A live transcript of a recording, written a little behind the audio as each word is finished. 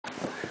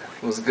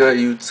What's good,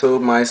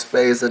 YouTube,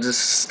 MySpace? I just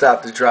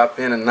stopped to drop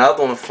in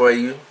another one for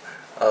you.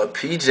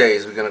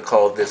 PJs, we're gonna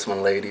call this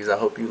one, ladies. I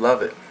hope you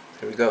love it.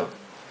 Here we go.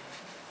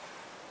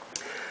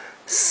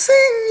 Sing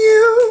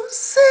you,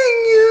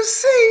 sing you,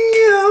 sing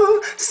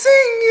you,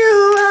 sing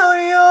you out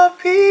your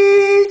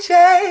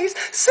PJs.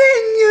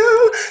 Sing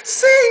you,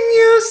 sing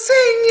you,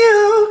 sing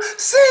you,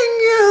 sing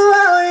you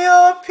out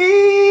your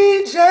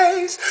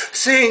PJs.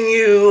 Sing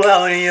you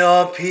out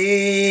your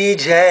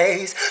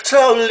PJs.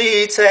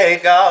 Slowly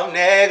take off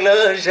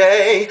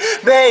negligee.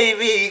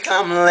 Baby,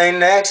 come lay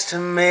next to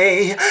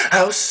me.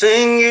 I'll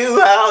sing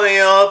you out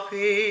your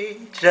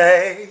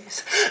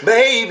PJs.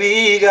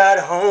 Baby got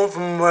home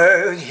from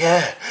work,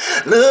 yeah.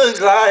 Looks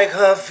like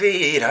her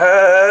feet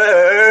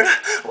hurt.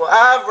 Well,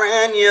 I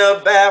ran your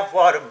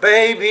bathwater,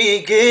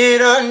 baby.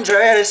 Get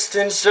undressed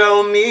and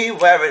show me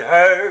where it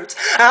hurts.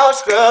 I'll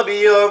scrub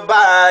your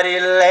body,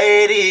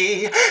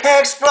 lady.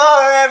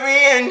 Explore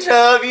every inch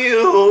of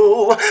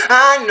you.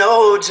 I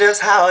know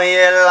just how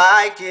you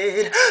like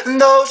it.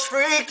 Those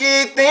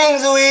freaky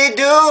things we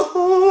do.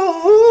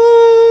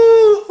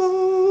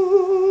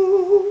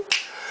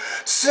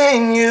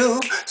 Sing you,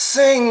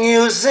 sing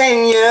you,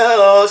 sing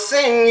you,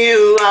 sing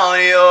you on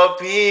your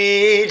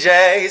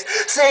PJs.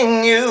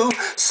 Sing you,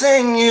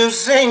 sing you,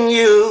 sing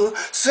you,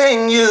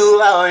 sing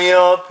you on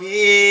your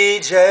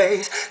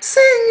PJs.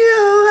 Sing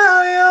you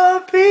on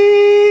your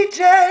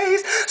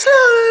PJs.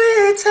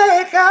 Slowly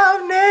take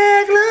off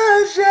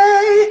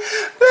negligee.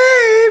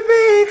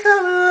 Baby,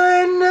 come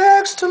lay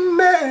next to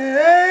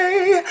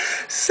me.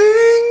 Sing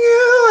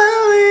you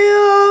on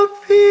your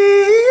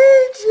PJs.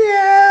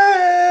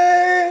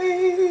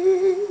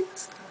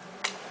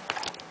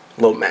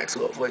 Lil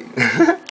Maxwell for you.